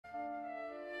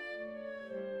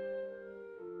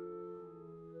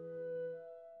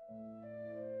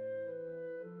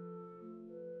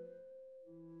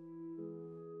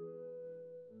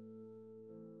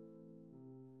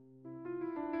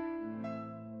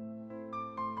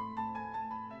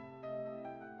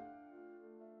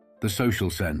The Social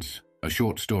Sense, a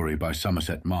short story by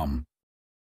Somerset Maugham.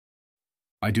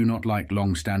 I do not like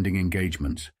long-standing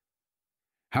engagements.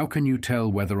 How can you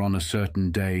tell whether on a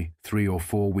certain day, 3 or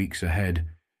 4 weeks ahead,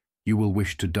 you will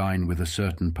wish to dine with a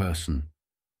certain person?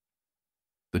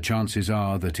 The chances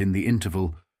are that in the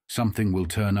interval, something will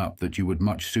turn up that you would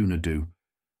much sooner do,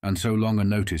 and so long a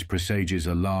notice presages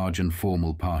a large and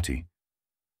formal party.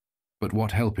 But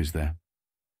what help is there?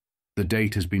 The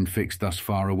date has been fixed thus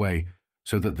far away,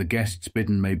 so that the guests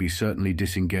bidden may be certainly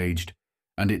disengaged,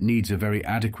 and it needs a very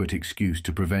adequate excuse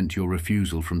to prevent your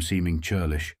refusal from seeming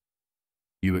churlish.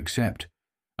 You accept,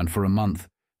 and for a month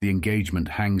the engagement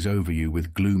hangs over you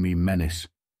with gloomy menace.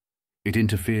 It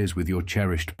interferes with your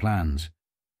cherished plans.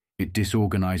 It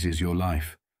disorganizes your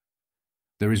life.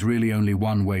 There is really only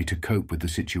one way to cope with the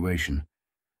situation,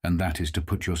 and that is to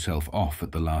put yourself off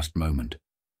at the last moment.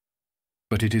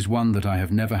 But it is one that I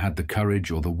have never had the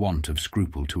courage or the want of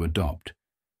scruple to adopt.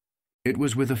 It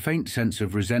was with a faint sense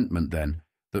of resentment, then,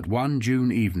 that one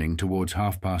June evening towards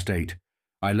 8:30,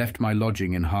 I left my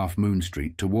lodging in Half Moon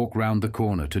Street to walk round the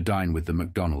corner to dine with the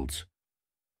Macdonalds.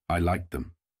 I liked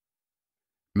them.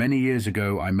 Many years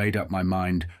ago I made up my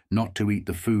mind not to eat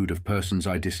the food of persons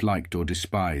I disliked or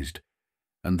despised,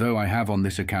 and though I have on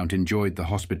this account enjoyed the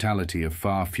hospitality of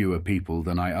far fewer people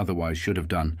than I otherwise should have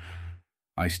done,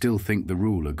 I still think the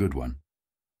rule a good one.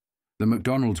 The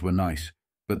Macdonalds were nice,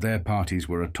 but their parties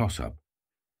were a toss-up.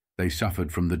 They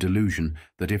suffered from the delusion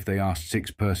that if they asked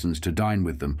 6 persons to dine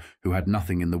with them who had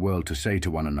nothing in the world to say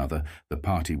to one another, the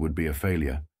party would be a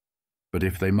failure. But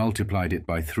if they multiplied it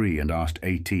by 3 and asked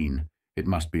 18, it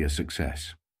must be a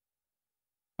success.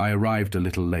 I arrived a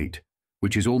little late,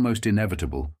 which is almost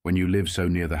inevitable when you live so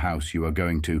near the house you are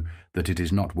going to that it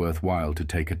is not worth while to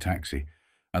take a taxi,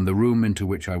 and the room into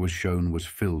which I was shown was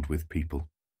filled with people.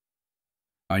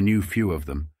 I knew few of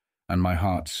them, and my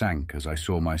heart sank as I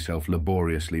saw myself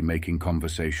laboriously making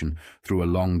conversation through a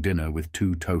long dinner with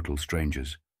 2 total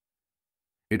strangers.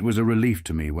 It was a relief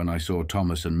to me when I saw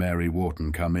Thomas and Mary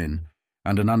Warton come in,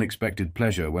 and an unexpected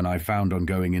pleasure when I found on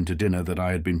going into dinner that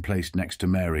I had been placed next to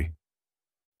Mary.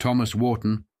 Thomas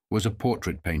Warton was a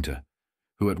portrait painter,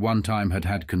 who at one time had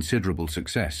had considerable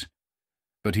success,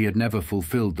 but he had never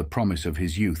fulfilled the promise of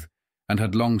his youth, and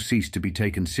had long ceased to be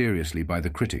taken seriously by the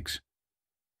critics.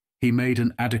 He made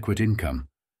an adequate income,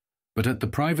 but at the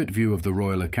private view of the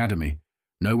Royal Academy,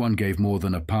 no one gave more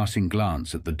than a passing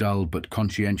glance at the dull but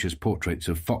conscientious portraits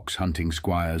of fox-hunting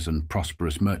squires and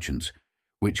prosperous merchants,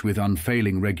 which with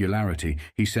unfailing regularity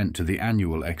he sent to the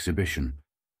annual exhibition.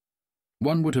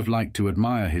 One would have liked to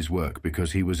admire his work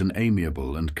because he was an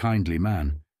amiable and kindly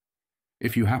man.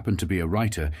 If you happened to be a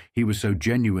writer, he was so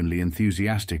genuinely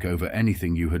enthusiastic over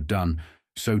anything you had done,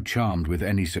 so charmed with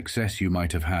any success you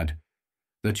might have had,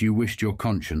 that you wished your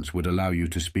conscience would allow you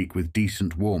to speak with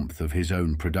decent warmth of his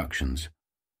own productions.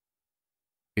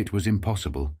 It was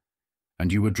impossible,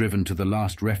 and you were driven to the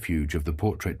last refuge of the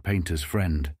portrait painter's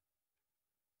friend.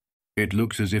 "It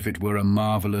looks as if it were a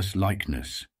marvellous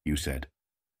likeness," you said.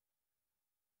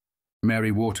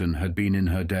 Mary Warton had been in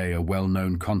her day a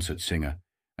well-known concert singer,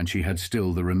 and she had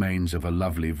still the remains of a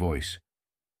lovely voice.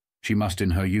 She must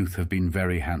in her youth have been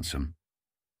very handsome.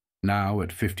 Now,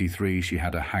 at 53, she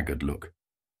had a haggard look.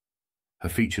 Her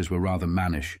features were rather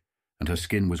mannish, and her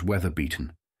skin was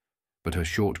weather-beaten, but her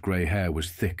short grey hair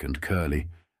was thick and curly,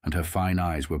 and her fine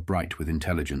eyes were bright with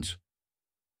intelligence.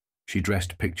 She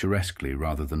dressed picturesquely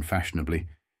rather than fashionably,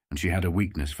 and she had a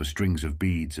weakness for strings of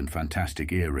beads and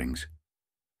fantastic earrings.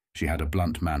 She had a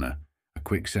blunt manner, a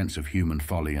quick sense of human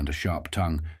folly, and a sharp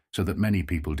tongue, so that many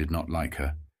people did not like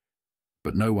her.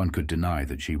 But no one could deny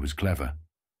that she was clever.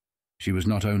 She was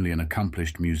not only an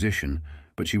accomplished musician,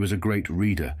 but she was a great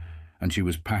reader, and she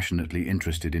was passionately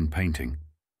interested in painting.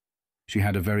 She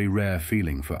had a very rare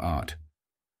feeling for art.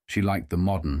 She liked the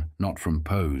modern, not from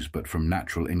pose, but from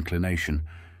natural inclination,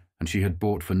 and she had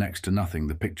bought for next to nothing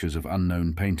the pictures of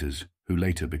unknown painters who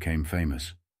later became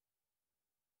famous.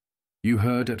 You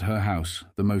heard at her house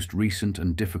the most recent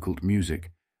and difficult music,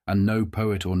 and no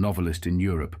poet or novelist in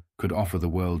Europe could offer the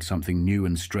world something new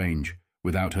and strange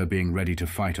without her being ready to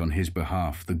fight on his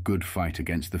behalf the good fight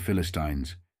against the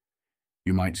Philistines.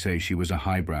 You might say she was a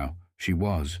highbrow. She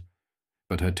was.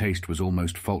 But her taste was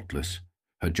almost faultless,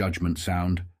 her judgment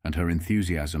sound, and her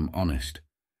enthusiasm honest.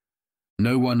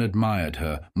 No one admired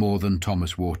her more than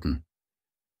Thomas Warton.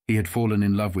 He had fallen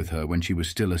in love with her when she was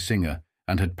still a singer,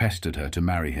 and had pestered her to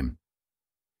marry him.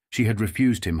 She had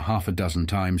refused him 6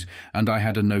 times, and I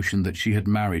had a notion that she had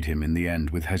married him in the end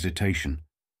with hesitation.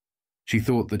 She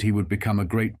thought that he would become a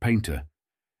great painter,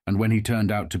 and when he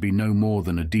turned out to be no more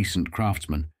than a decent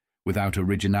craftsman, without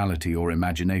originality or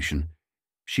imagination,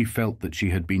 She felt that she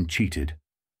had been cheated.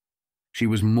 She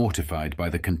was mortified by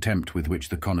the contempt with which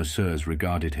the connoisseurs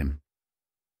regarded him.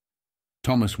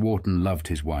 Thomas Warton loved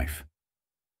his wife.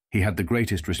 He had the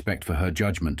greatest respect for her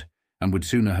judgment, and would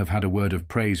sooner have had a word of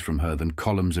praise from her than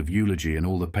columns of eulogy in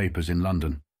all the papers in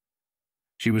London.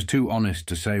 She was too honest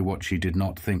to say what she did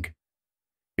not think.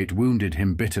 It wounded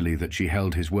him bitterly that she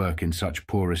held his work in such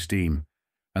poor esteem,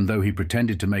 and though he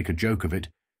pretended to make a joke of it,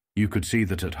 you could see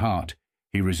that at heart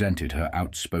he resented her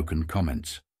outspoken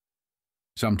comments.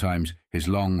 Sometimes his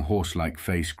long, horse-like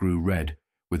face grew red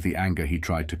with the anger he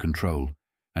tried to control,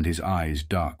 and his eyes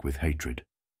dark with hatred.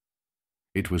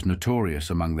 It was notorious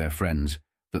among their friends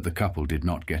that the couple did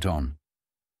not get on.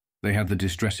 They had the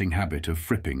distressing habit of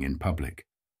fripping in public.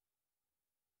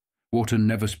 Warton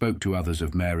never spoke to others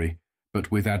of Mary,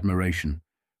 but with admiration,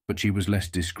 but she was less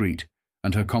discreet,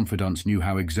 and her confidants knew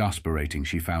how exasperating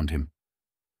she found him.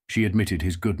 She admitted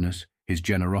his goodness, his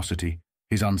generosity,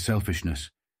 his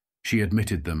unselfishness. She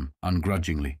admitted them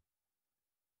ungrudgingly.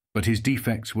 But his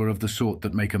defects were of the sort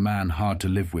that make a man hard to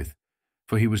live with,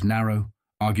 for he was narrow,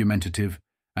 argumentative,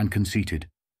 and conceited.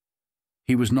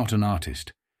 He was not an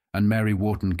artist, and Mary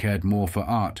Warton cared more for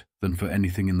art than for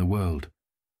anything in the world.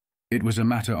 It was a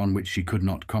matter on which she could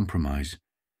not compromise.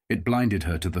 It blinded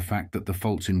her to the fact that the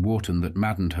faults in Warton that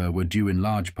maddened her were due in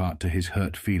large part to his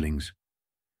hurt feelings.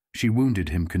 She wounded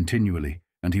him continually,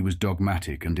 and he was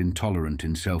dogmatic and intolerant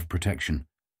in self-protection.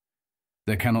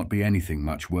 There cannot be anything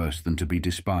much worse than to be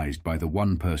despised by the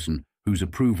one person whose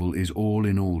approval is all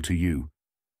in all to you.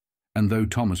 And though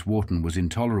Thomas Warton was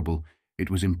intolerable, it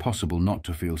was impossible not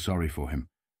to feel sorry for him.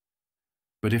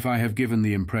 But if I have given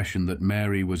the impression that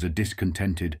Mary was a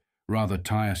discontented, rather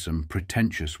tiresome,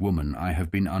 pretentious woman, I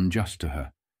have been unjust to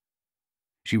her.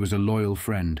 She was a loyal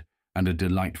friend and a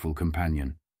delightful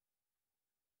companion.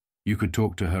 You could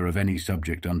talk to her of any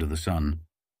subject under the sun.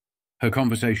 Her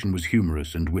conversation was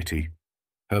humorous and witty.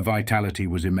 Her vitality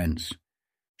was immense.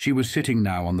 She was sitting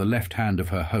now on the left hand of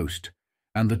her host,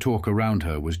 and the talk around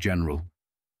her was general.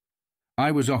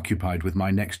 I was occupied with my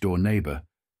next-door neighbour,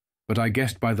 but I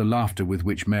guessed by the laughter with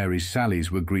which Mary's sallies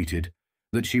were greeted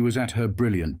that she was at her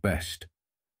brilliant best.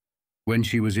 When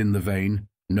she was in the vein,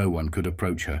 no one could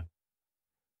approach her.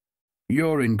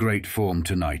 "You're in great form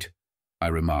tonight," I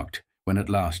remarked, when at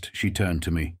last she turned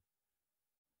to me.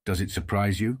 "Does it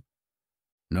surprise you?"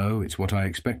 "No, it's what I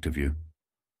expect of you.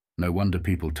 No wonder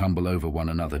people tumble over one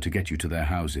another to get you to their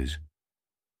houses.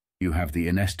 You have the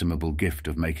inestimable gift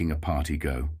of making a party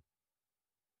go."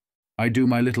 "I do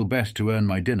my little best to earn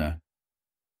my dinner."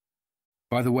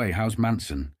 "By the way, how's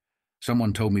Manson?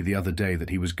 Someone told me the other day that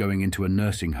he was going into a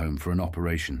nursing home for an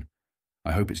operation.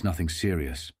 I hope it's nothing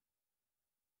serious."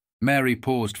 Mary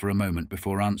paused for a moment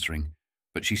before answering,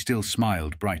 but she still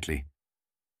smiled brightly.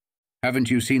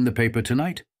 "Haven't you seen the paper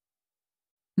tonight?"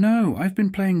 "No, I've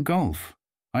been playing golf.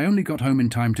 I only got home in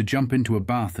time to jump into a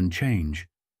bath and change."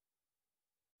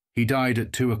 "He died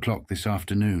at 2 o'clock this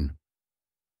afternoon."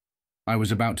 I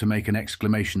was about to make an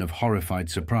exclamation of horrified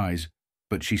surprise,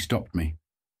 but she stopped me.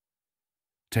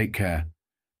 "Take care.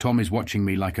 Tom is watching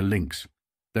me like a lynx.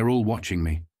 They're all watching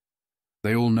me.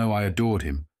 They all know I adored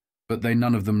him, but they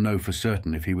none of them know for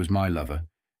certain if he was my lover.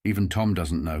 Even Tom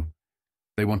doesn't know.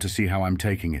 They want to see how I'm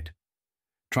taking it.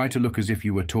 Try to look as if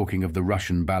you were talking of the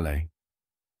Russian ballet."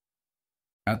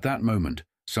 At that moment,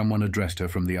 someone addressed her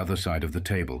from the other side of the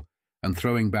table, and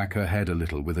throwing back her head a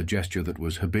little with a gesture that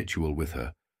was habitual with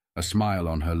her, a smile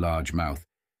on her large mouth,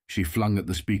 she flung at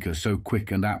the speaker so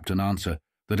quick and apt an answer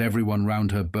that everyone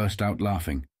round her burst out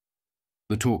laughing.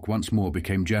 The talk once more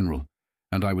became general,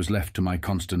 and I was left to my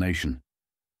consternation.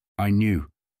 I knew,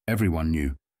 everyone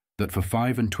knew, that for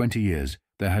 25 years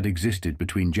there had existed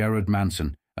between Gerard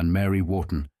Manson and Mary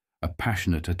Warton a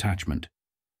passionate attachment.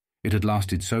 It had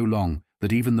lasted so long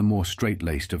that even the more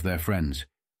straight-laced of their friends,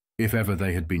 if ever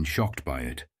they had been shocked by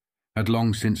it, had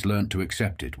long since learnt to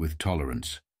accept it with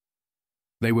tolerance.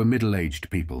 They were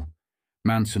middle-aged people.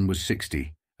 Manson was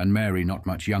 60, and Mary not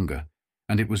much younger,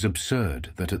 and it was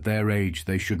absurd that at their age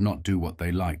they should not do what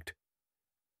they liked.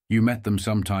 You met them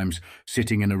sometimes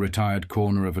sitting in a retired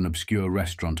corner of an obscure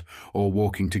restaurant or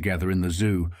walking together in the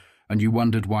zoo, and you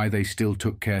wondered why they still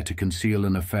took care to conceal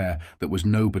an affair that was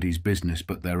nobody's business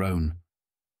but their own.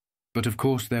 But of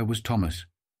course there was Thomas.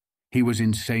 He was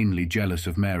insanely jealous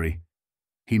of Mary.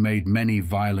 He made many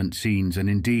violent scenes, and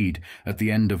indeed, at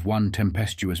the end of one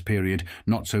tempestuous period,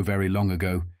 not so very long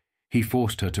ago, he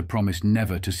forced her to promise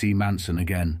never to see Manson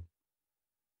again.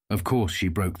 Of course she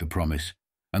broke the promise,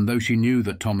 and though she knew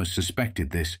that Thomas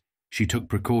suspected this, she took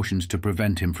precautions to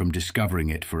prevent him from discovering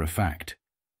it for a fact.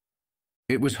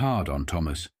 It was hard on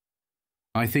Thomas.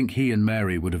 I think he and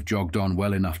Mary would have jogged on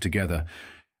well enough together,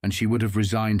 and she would have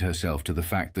resigned herself to the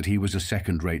fact that he was a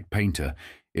second-rate painter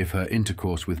if her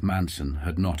intercourse with Manson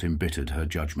had not embittered her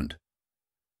judgment.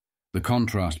 The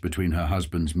contrast between her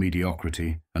husband's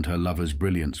mediocrity and her lover's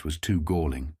brilliance was too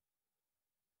galling.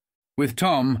 "With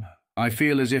Tom, I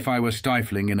feel as if I were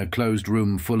stifling in a closed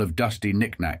room full of dusty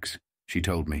knickknacks," she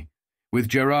told me. "With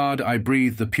Gerard, I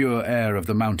breathe the pure air of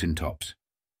the mountain-tops."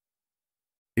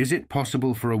 "Is it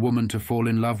possible for a woman to fall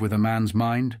in love with a man's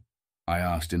mind?" I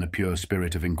asked in a pure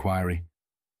spirit of inquiry.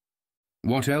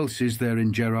 "What else is there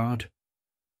in Gerard?"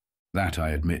 That, I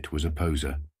admit, was a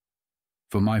poser.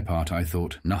 For my part, I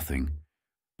thought nothing,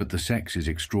 but the sex is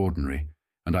extraordinary,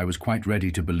 and I was quite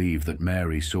ready to believe that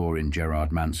Mary saw in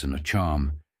Gerard Manson a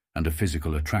charm and a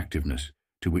physical attractiveness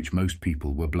to which most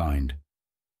people were blind.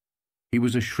 He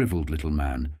was a shriveled little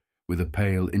man, with a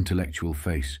pale, intellectual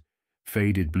face,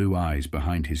 faded blue eyes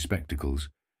behind his spectacles,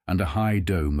 and a high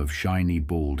dome of shiny,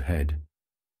 bald head.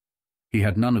 He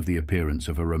had none of the appearance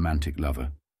of a romantic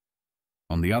lover.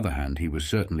 On the other hand, he was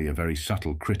certainly a very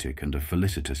subtle critic and a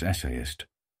felicitous essayist.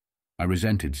 I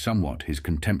resented somewhat his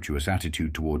contemptuous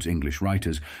attitude towards English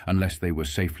writers unless they were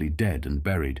safely dead and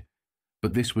buried,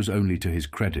 but this was only to his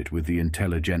credit with the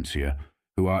intelligentsia,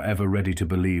 who are ever ready to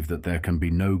believe that there can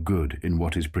be no good in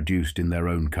what is produced in their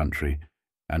own country,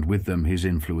 and with them his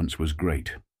influence was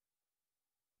great.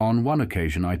 On one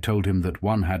occasion I told him that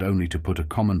one had only to put a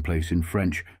commonplace in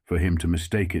French for him to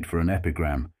mistake it for an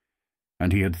epigram,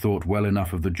 and he had thought well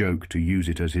enough of the joke to use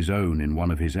it as his own in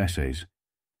one of his essays.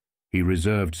 He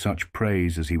reserved such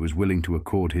praise as he was willing to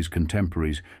accord his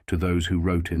contemporaries to those who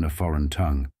wrote in a foreign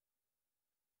tongue.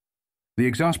 The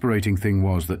exasperating thing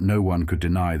was that no one could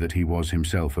deny that he was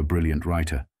himself a brilliant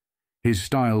writer. His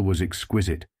style was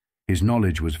exquisite, his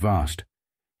knowledge was vast,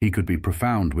 he could be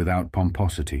profound without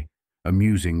pomposity,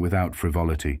 amusing without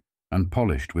frivolity, and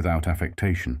polished without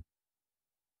affectation.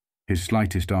 His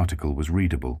slightest article was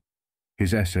readable.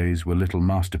 His essays were little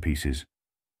masterpieces.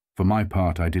 For my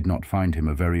part, I did not find him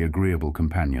a very agreeable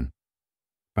companion.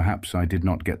 Perhaps I did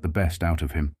not get the best out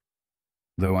of him.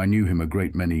 Though I knew him a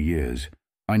great many years,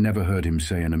 I never heard him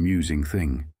say an amusing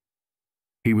thing.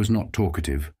 He was not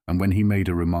talkative, and when he made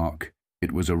a remark,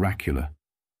 it was oracular.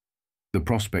 The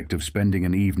prospect of spending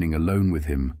an evening alone with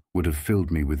him would have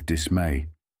filled me with dismay.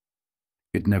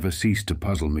 It never ceased to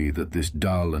puzzle me that this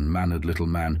dull and mannered little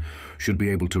man should be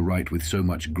able to write with so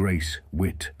much grace,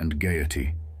 wit, and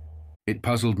gaiety. It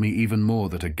puzzled me even more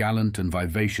that a gallant and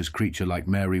vivacious creature like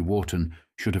Mary Warton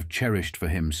should have cherished for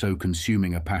him so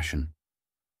consuming a passion.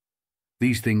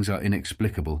 These things are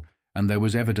inexplicable, and there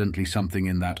was evidently something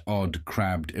in that odd,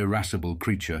 crabbed, irascible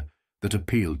creature that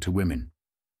appealed to women.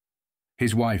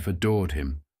 His wife adored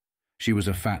him. She was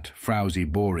a fat, frowsy,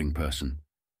 boring person.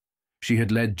 She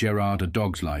had led Gerard a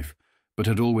dog's life, but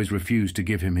had always refused to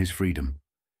give him his freedom.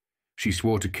 She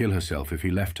swore to kill herself if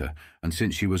he left her, and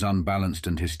since she was unbalanced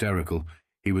and hysterical,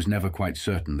 he was never quite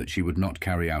certain that she would not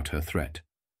carry out her threat.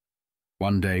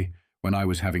 One day, when I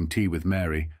was having tea with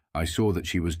Mary, I saw that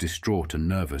she was distraught and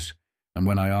nervous, and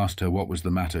when I asked her what was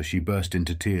the matter, she burst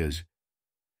into tears.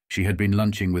 She had been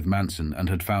lunching with Manson and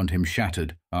had found him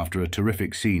shattered after a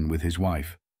terrific scene with his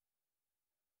wife.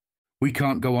 "We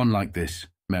can't go on like this,"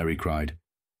 Mary cried.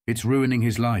 "It's ruining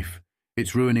his life.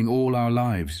 It's ruining all our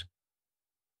lives."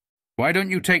 "Why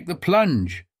don't you take the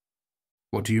plunge?"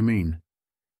 "What do you mean?"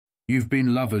 "You've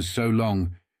been lovers so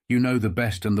long. You know the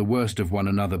best and the worst of one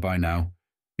another by now.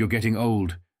 You're getting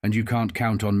old, and you can't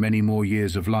count on many more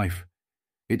years of life.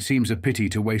 It seems a pity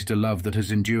to waste a love that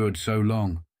has endured so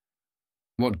long.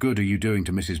 What good are you doing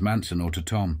to Mrs. Manson or to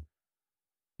Tom?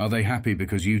 Are they happy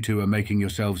because you two are making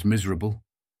yourselves miserable?"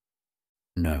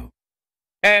 "No."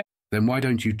 "Then why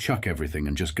don't you chuck everything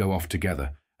and just go off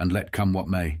together and let come what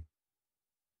may?"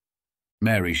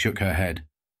 Mary shook her head.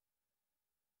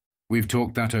 "We've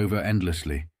talked that over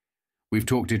endlessly. We've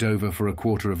talked it over for a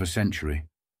quarter of a century.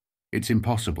 It's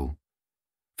impossible.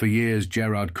 For years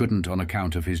Gerard couldn't on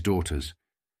account of his daughters.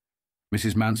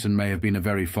 Mrs. Manson may have been a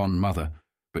very fond mother,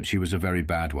 but she was a very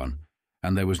bad one,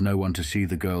 and there was no one to see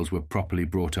the girls were properly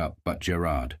brought up but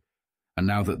Gerard. And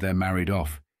now that they're married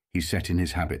off, he's set in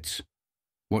his habits.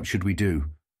 What should we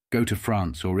do? Go to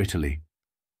France or Italy?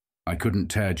 I couldn't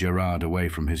tear Gerard away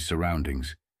from his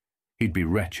surroundings. He'd be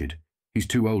wretched. He's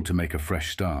too old to make a fresh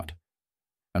start.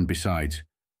 And besides,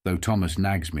 though Thomas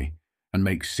nags me and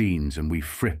makes scenes and we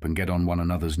frip and get on one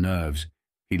another's nerves,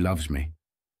 he loves me.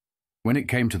 When it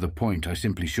came to the point, I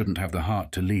simply shouldn't have the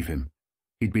heart to leave him.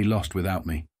 He'd be lost without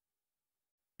me."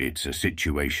 "It's a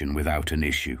situation without an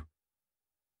issue.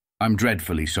 I'm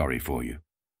dreadfully sorry for you."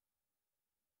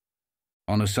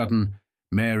 On a sudden,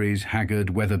 Mary's haggard,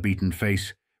 weather-beaten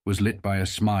face was lit by a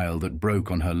smile that broke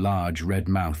on her large red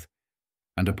mouth,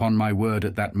 and upon my word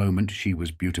at that moment she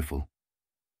was beautiful.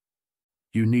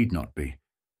 You need not be.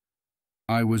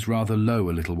 I was rather low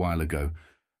a little while ago,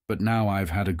 but now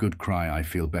I've had a good cry I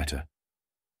feel better.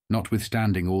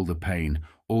 Notwithstanding all the pain,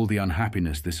 all the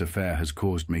unhappiness this affair has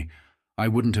caused me, I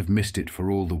wouldn't have missed it for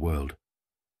all the world.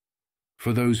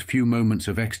 For those few moments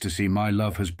of ecstasy my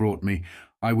love has brought me,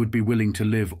 I would be willing to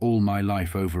live all my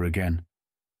life over again.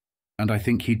 And I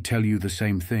think he'd tell you the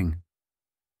same thing.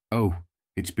 Oh,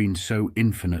 it's been so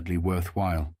infinitely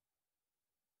worthwhile.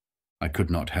 I could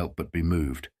not help but be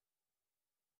moved.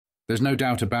 There's no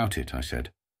doubt about it, I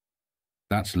said.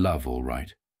 That's love, all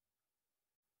right.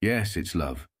 Yes, it's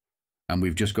love, and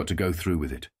we've just got to go through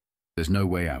with it. There's no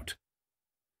way out.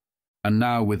 And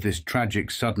now, with this tragic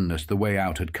suddenness, the way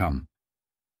out had come.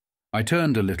 I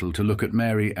turned a little to look at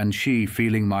Mary, and she,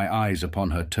 feeling my eyes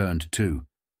upon her, turned too.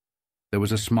 There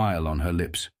was a smile on her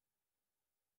lips.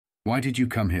 Why did you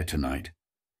come here tonight?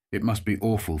 It must be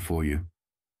awful for you.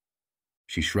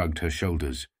 She shrugged her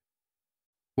shoulders.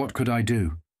 What could I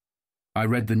do? I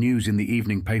read the news in the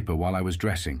evening paper while I was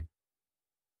dressing.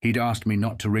 He'd asked me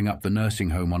not to ring up the nursing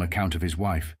home on account of his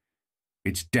wife.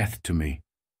 It's death to me.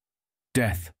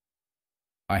 Death.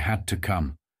 I had to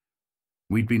come.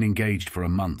 We'd been engaged for a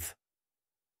month.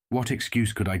 What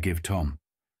excuse could I give Tom?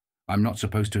 I'm not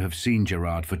supposed to have seen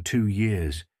Gerard for 2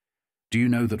 years. Do you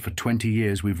know that for 20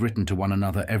 years we've written to one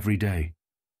another every day?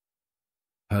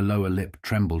 Her lower lip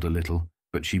trembled a little,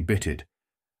 but she bit it,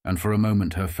 and for a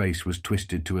moment her face was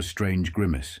twisted to a strange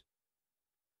grimace.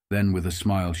 Then with a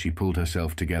smile she pulled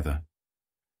herself together.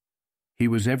 He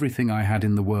was everything I had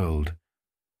in the world,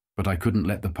 but I couldn't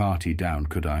let the party down,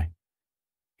 could I?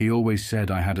 He always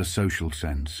said I had a social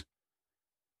sense.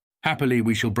 Happily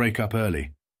we shall break up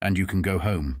early, and you can go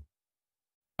home.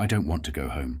 I don't want to go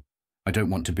home. I don't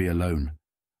want to be alone.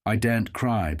 I daren't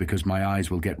cry because my eyes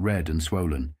will get red and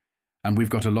swollen, and we've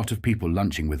got a lot of people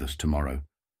lunching with us tomorrow.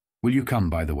 Will you come,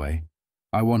 by the way?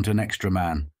 I want an extra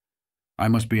man. I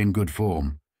must be in good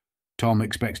form. Tom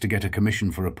expects to get a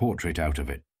commission for a portrait out of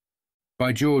it.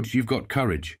 By George, you've got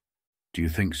courage. Do you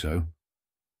think so?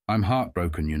 I'm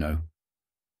heartbroken, you know.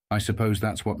 I suppose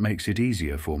that's what makes it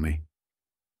easier for me.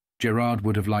 Gerard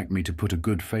would have liked me to put a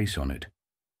good face on it.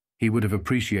 He would have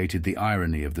appreciated the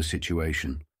irony of the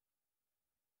situation.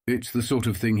 It's the sort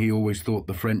of thing he always thought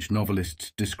the French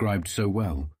novelists described so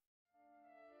well.